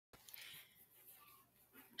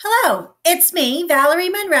Hello, it's me, Valerie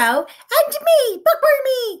Monroe, and me, Bookworm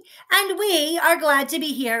Me, and we are glad to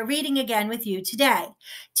be here reading again with you today.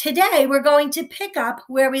 Today, we're going to pick up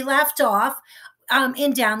where we left off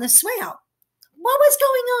in Down the Swale. What was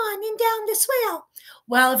going on in Down the Swale?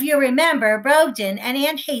 Well, if you remember, Brogden and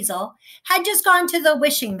Aunt Hazel had just gone to the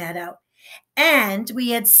wishing meadow, and we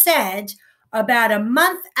had said about a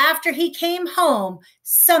month after he came home,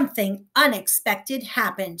 something unexpected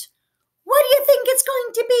happened. What do you think it's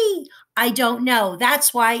going to be? I don't know.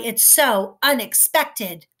 That's why it's so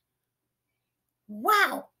unexpected.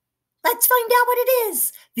 Wow. Let's find out what it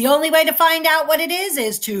is. The only way to find out what it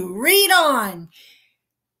is to read on.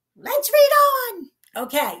 Let's read on.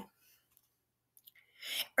 Okay.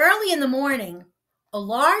 Early in the morning, a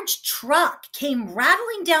large truck came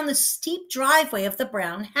rattling down the steep driveway of the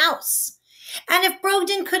brown house. And if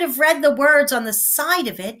Brogden could have read the words on the side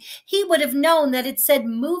of it, he would have known that it said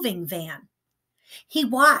moving van. He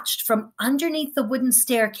watched from underneath the wooden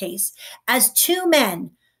staircase as two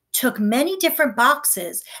men took many different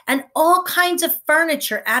boxes and all kinds of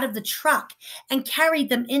furniture out of the truck and carried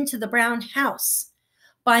them into the brown house.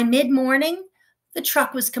 By mid-morning, the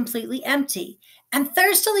truck was completely empty, and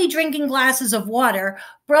thirstily drinking glasses of water,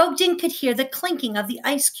 Brogden could hear the clinking of the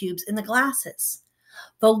ice cubes in the glasses.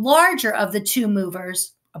 The larger of the two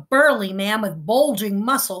movers, a burly man with bulging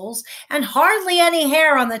muscles and hardly any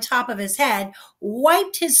hair on the top of his head,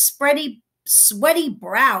 wiped his sweaty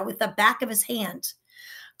brow with the back of his hand.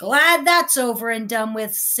 "Glad that's over and done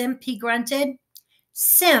with, Simp," he grunted.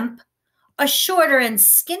 Simp, a shorter and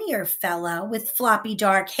skinnier fellow with floppy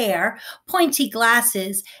dark hair, pointy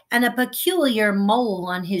glasses, and a peculiar mole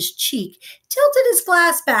on his cheek, tilted his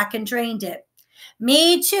glass back and drained it.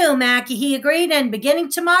 "Me too, Maggie," he agreed, "and beginning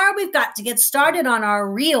tomorrow, we've got to get started on our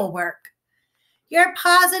real work." "You're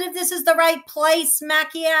positive this is the right place?"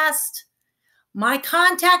 Maggie asked. "My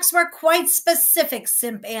contacts were quite specific,"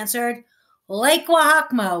 Simp answered. "Lake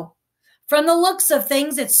Wahakmo. From the looks of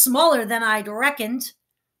things, it's smaller than I'd reckoned.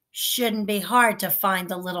 Shouldn't be hard to find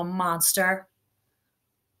the little monster."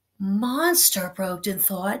 Monster, Brogden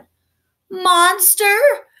thought. Monster?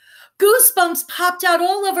 Goosebumps popped out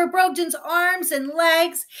all over Brogden's arms and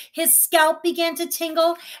legs. His scalp began to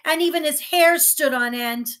tingle, and even his hair stood on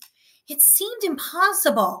end. It seemed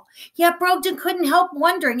impossible, yet Brogden couldn't help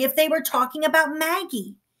wondering if they were talking about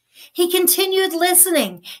Maggie. He continued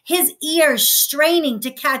listening, his ears straining to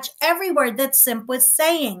catch every word that Simp was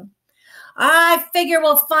saying. "I figure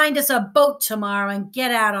we'll find us a boat tomorrow and get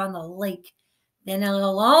out on the lake. Then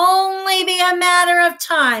it'll only be a matter of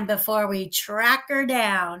time before we track her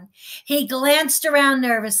down." He glanced around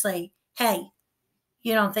nervously. "Hey,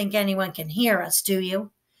 you don't think anyone can hear us, do you?"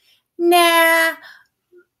 "Nah."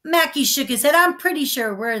 Mackie shook his head. "I'm pretty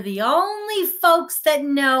sure we're the only folks that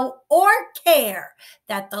know or care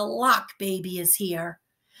that the Lock Baby is here."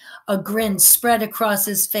 A grin spread across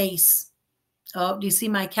his face. Oh, do you see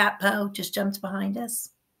my cat Poe just jumped behind us?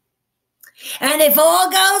 "And if all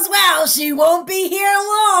goes well, she won't be here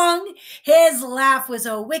long." His laugh was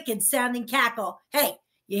a wicked-sounding cackle. "Hey,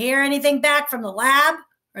 you hear anything back from the lab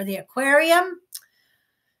or the aquarium?"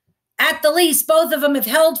 "At the least, both of them have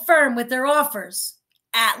held firm with their offers.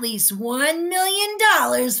 At least $1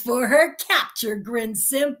 million for her capture," grinned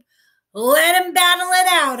Simp. "Let 'em battle it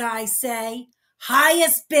out, I say.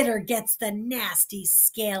 Highest bidder gets the nasty,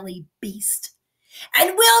 scaly beast."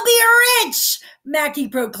 "And we'll be rich," Mackie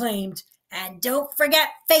proclaimed. "And don't forget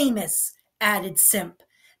famous," added Simp.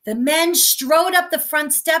 The men strode up the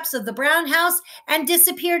front steps of the brown house and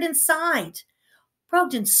disappeared inside.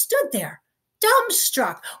 Brogden stood there,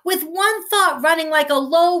 dumbstruck, with one thought running like a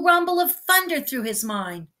low rumble of thunder through his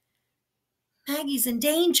mind. Maggie's in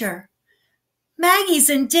danger. Maggie's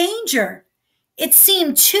in danger. It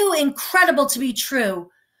seemed too incredible to be true.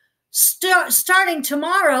 Starting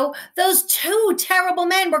tomorrow, those two terrible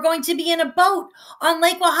men were going to be in a boat on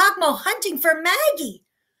Lake Wahakmo hunting for Maggie.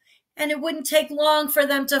 And it wouldn't take long for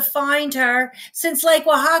them to find her, since Lake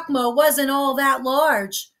Wahakmo wasn't all that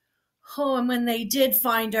large. Oh, and when they did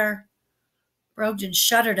find her, Brogden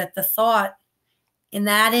shuddered at the thought. In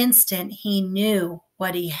that instant, he knew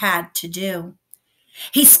what he had to do.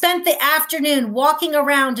 He spent the afternoon walking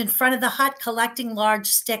around in front of the hut collecting large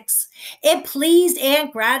sticks. It pleased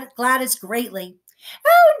Aunt Gladys greatly.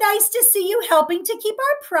 "Oh, nice to see you helping to keep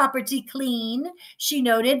our property clean," she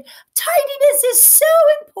noted. "Tidiness is so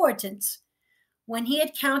important." When he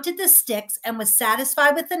had counted the sticks and was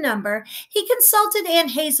satisfied with the number, he consulted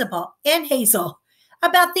Aunt Hazel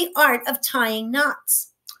about the art of tying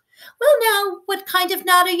knots. "Well, now, what kind of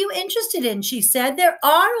knot are you interested in?" she said. "There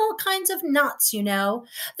are all kinds of knots, you know.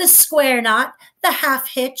 The square knot, the half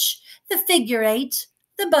hitch, the figure eight,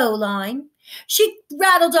 the bowline. She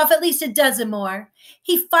rattled off at least a dozen more.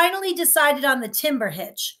 He finally decided on the timber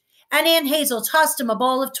hitch, and Aunt Hazel tossed him a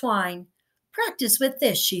ball of twine. "Practice with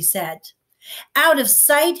this," she said. Out of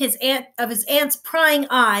sight of his aunt's prying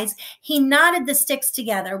eyes, he knotted the sticks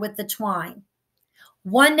together with the twine,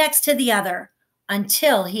 one next to the other,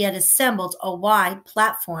 until he had assembled a wide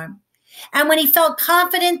platform. And when he felt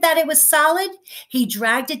confident that it was solid, he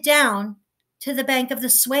dragged it down to the bank of the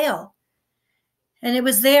Swale. And it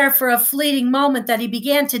was there for a fleeting moment that he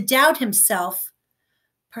began to doubt himself.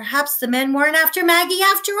 Perhaps the men weren't after Maggie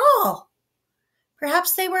after all.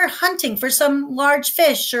 Perhaps they were hunting for some large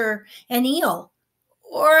fish or an eel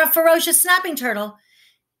or a ferocious snapping turtle.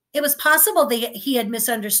 It was possible he had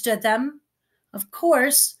misunderstood them, of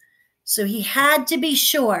course, so he had to be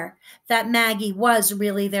sure that Maggie was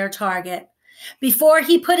really their target. Before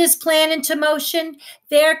he put his plan into motion,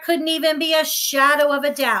 there couldn't even be a shadow of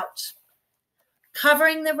a doubt.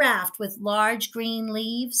 Covering the raft with large green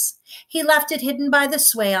leaves, he left it hidden by the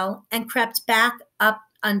swale and crept back up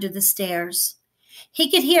under the stairs.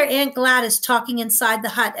 He could hear Aunt Gladys talking inside the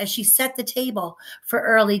hut as she set the table for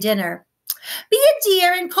early dinner. "Be a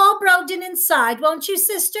dear and call Brogden inside, won't you,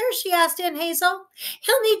 sister?" she asked Aunt Hazel.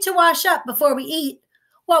 "He'll need to wash up before we eat.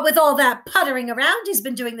 What with all that puttering around he's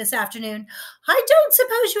been doing this afternoon, I don't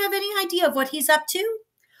suppose you have any idea of what he's up to?"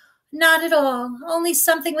 "Not at all, only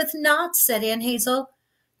something with knots," said Aunt Hazel.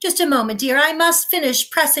 "Just a moment, dear, I must finish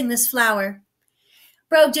pressing this flour."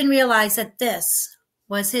 Brogden realized that this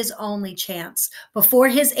was his only chance before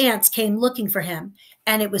his aunts came looking for him,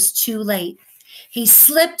 and it was too late. He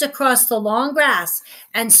slipped across the long grass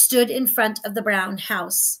and stood in front of the brown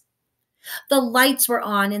house. The lights were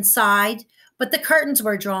on inside, but the curtains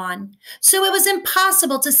were drawn, so it was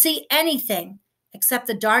impossible to see anything except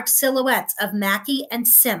the dark silhouettes of Maggie and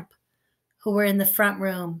Simp, who were in the front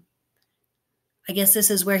room. I guess this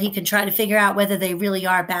is where he can try to figure out whether they really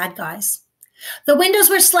are bad guys. The windows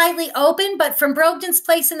were slightly open, but from Brogden's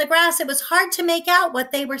place in the grass, it was hard to make out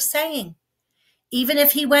what they were saying. Even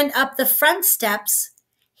if he went up the front steps,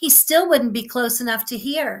 he still wouldn't be close enough to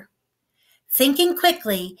hear. Thinking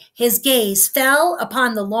quickly, his gaze fell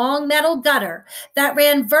upon the long metal gutter that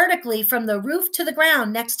ran vertically from the roof to the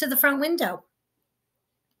ground next to the front window.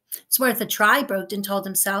 "It's worth a try," Brogden told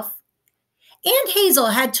himself. Aunt Hazel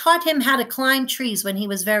had taught him how to climb trees when he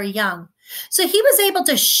was very young, so he was able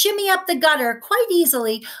to shimmy up the gutter quite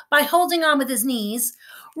easily by holding on with his knees,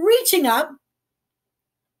 reaching up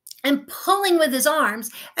and pulling with his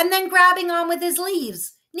arms, and then grabbing on with his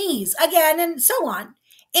knees again, and so on.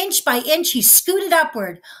 Inch by inch, he scooted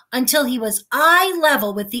upward until he was eye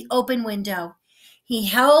level with the open window. He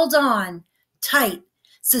held on tight,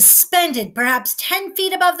 suspended perhaps 10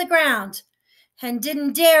 feet above the ground, and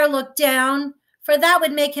didn't dare look down, for that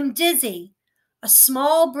would make him dizzy. A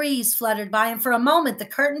small breeze fluttered by, and for a moment the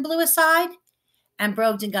curtain blew aside, and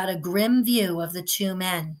Brogden got a grim view of the two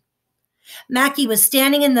men. Maggie was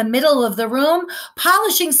standing in the middle of the room,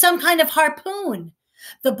 polishing some kind of harpoon.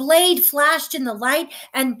 The blade flashed in the light,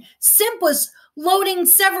 and Simp was loading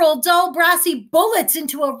several dull, brassy bullets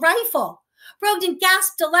into a rifle. Brogden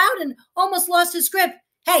gasped aloud and almost lost his grip.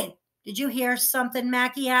 "Hey, did you hear something?"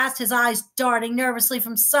 Maggie asked, his eyes darting nervously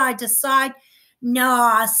from side to side.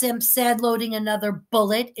 "Nah," Simp said, loading another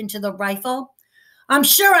bullet into the rifle. "I'm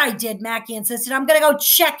sure I did," Maggie insisted. "I'm going to go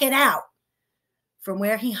check it out." From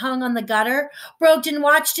where he hung on the gutter, Brogden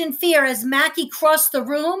watched in fear as Maggie crossed the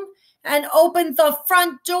room and opened the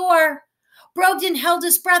front door. Brogden held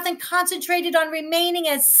his breath and concentrated on remaining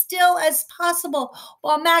as still as possible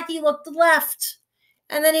while Maggie looked left,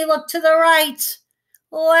 and then he looked to the right,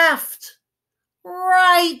 left,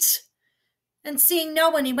 right, and seeing no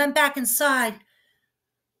one, he went back inside.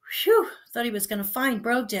 "Phew," thought he was going to find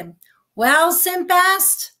Brogden. "Well?" Simp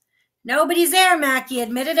asked. "Nobody's there," Maggie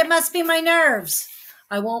admitted. "It must be my nerves.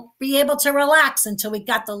 I won't be able to relax until we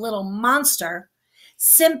got the little monster."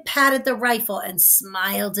 Simp patted the rifle and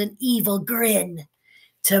smiled an evil grin.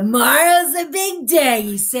 "Tomorrow's a big day,"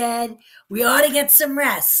 he said. "We ought to get some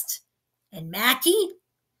rest. And Maggie?"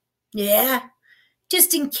 "Yeah,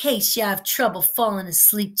 just in case you have trouble falling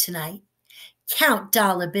asleep tonight. Count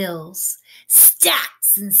dollar bills.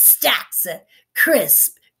 Stacks and stacks of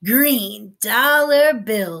crisp, green dollar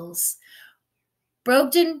bills."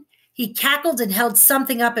 Brogden, he cackled and held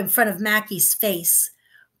something up in front of Maggie's face.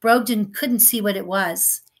 Brogden couldn't see what it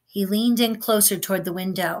was. He leaned in closer toward the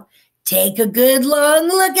window. "Take a good long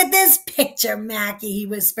look at this picture, Maggie," he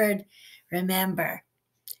whispered. "Remember,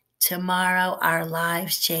 tomorrow our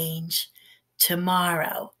lives change.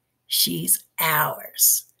 Tomorrow she's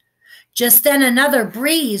ours." Just then another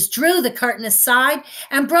breeze drew the curtain aside,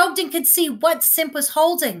 and Brogden could see what Simp was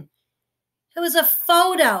holding. It was a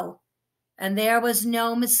photo, and there was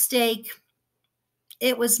no mistake.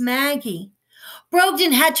 It was Maggie.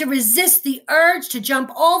 Brogden had to resist the urge to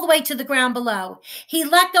jump all the way to the ground below. He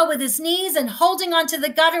let go with his knees and, holding onto the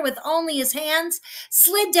gutter with only his hands,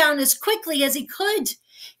 slid down as quickly as he could.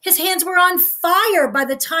 His hands were on fire by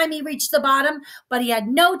the time he reached the bottom, but he had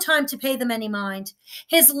no time to pay them any mind.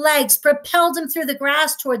 His legs propelled him through the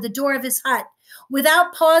grass toward the door of his hut.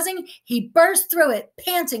 Without pausing, he burst through it,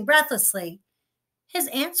 panting breathlessly. His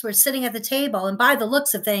aunts were sitting at the table and, by the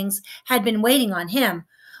looks of things, had been waiting on him.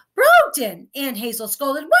 "Brogden," Aunt Hazel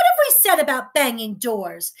scolded, "what have we said about banging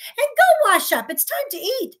doors? And go wash up. It's time to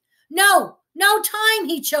eat." "No time,"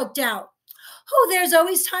 he choked out. "Oh, there's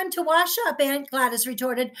always time to wash up," Aunt Gladys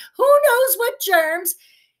retorted. "Who knows what germs?"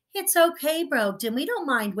 "It's okay, Brogden. We don't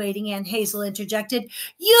mind waiting," Aunt Hazel interjected.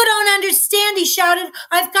 "You don't understand," he shouted.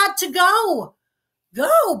 "I've got to go."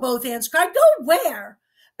 "Go?" both aunts cried. "Go where?"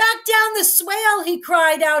 "Back down the swale," he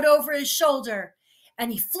cried out over his shoulder.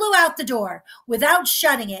 And he flew out the door without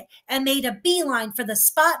shutting it and made a beeline for the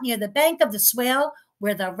spot near the bank of the swale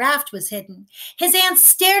where the raft was hidden. His aunts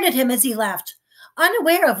stared at him as he left,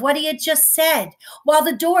 unaware of what he had just said, while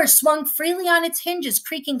the door swung freely on its hinges,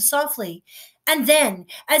 creaking softly. And then,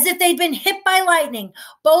 as if they'd been hit by lightning,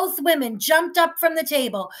 both women jumped up from the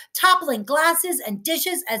table, toppling glasses and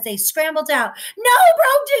dishes as they scrambled out. "No,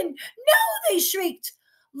 Brogden! No!" they shrieked.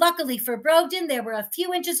 Luckily for Brogden, there were a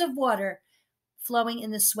few inches of water flowing in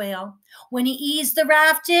the swale. When he eased the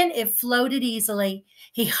raft in, it floated easily.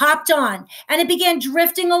 He hopped on, and it began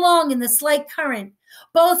drifting along in the slight current.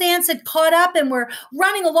 Both aunts had caught up and were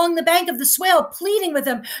running along the bank of the swale, pleading with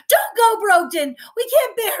him. "Don't go, Brogden. We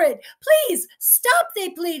can't bear it. Please, stop," they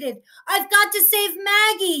pleaded. "I've got to save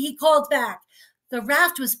Maggie," he called back. The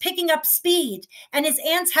raft was picking up speed, and his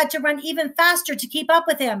aunts had to run even faster to keep up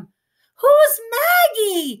with him. "Who's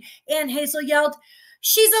Maggie?" Aunt Hazel yelled.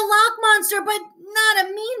 "She's a loch monster, but not a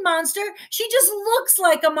mean monster. She just looks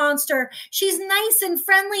like a monster. She's nice and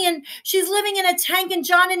friendly, and she's living in a tank in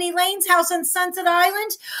John and Elaine's house on Sunset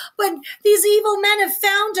Island. But these evil men have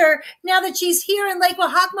found her now that she's here in Lake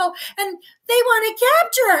Wahakmo, and they want to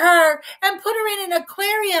capture her and put her in an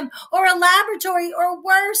aquarium or a laboratory or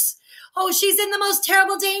worse. Oh, she's in the most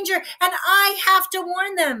terrible danger, and I have to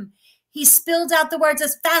warn them." He spilled out the words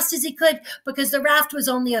as fast as he could because the raft was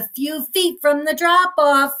only a few feet from the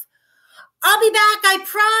drop-off. "I'll be back, I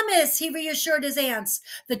promise," he reassured his aunts.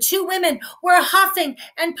 The two women were huffing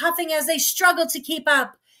and puffing as they struggled to keep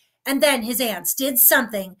up. And then his aunts did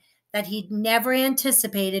something that he'd never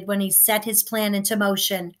anticipated when he set his plan into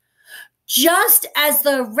motion. Just as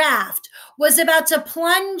the raft was about to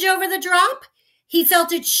plunge over the drop, he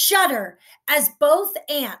felt it shudder as both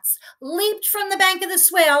aunts leaped from the bank of the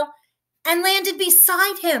swale and landed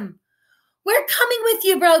beside him. "We're coming with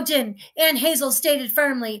you, Brogden," Aunt Hazel stated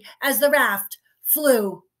firmly as the raft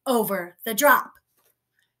flew over the drop.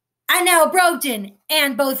 And now Brogden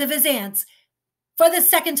and both of his aunts, for the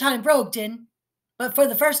second time Brogden, but for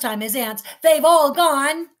the first time his aunts, they've all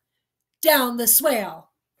gone down the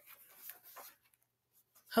swale.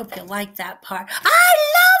 Hope you liked that part. I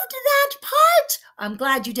loved that part. I'm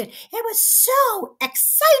glad you did. It was so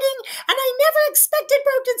exciting, and I never expected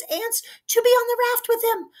Brogden's aunts to be on the raft with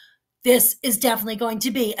him. This is definitely going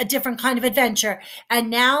to be a different kind of adventure. And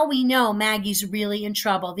now we know Maggie's really in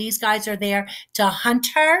trouble. These guys are there to hunt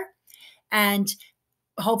her, and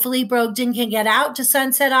hopefully Brogden can get out to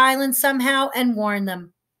Sunset Island somehow and warn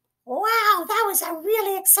them. Wow, that was a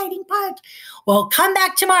really exciting part. Well, come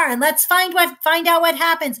back tomorrow and let's find out what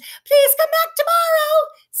happens. Please come back tomorrow.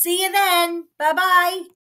 See you then. Bye-bye.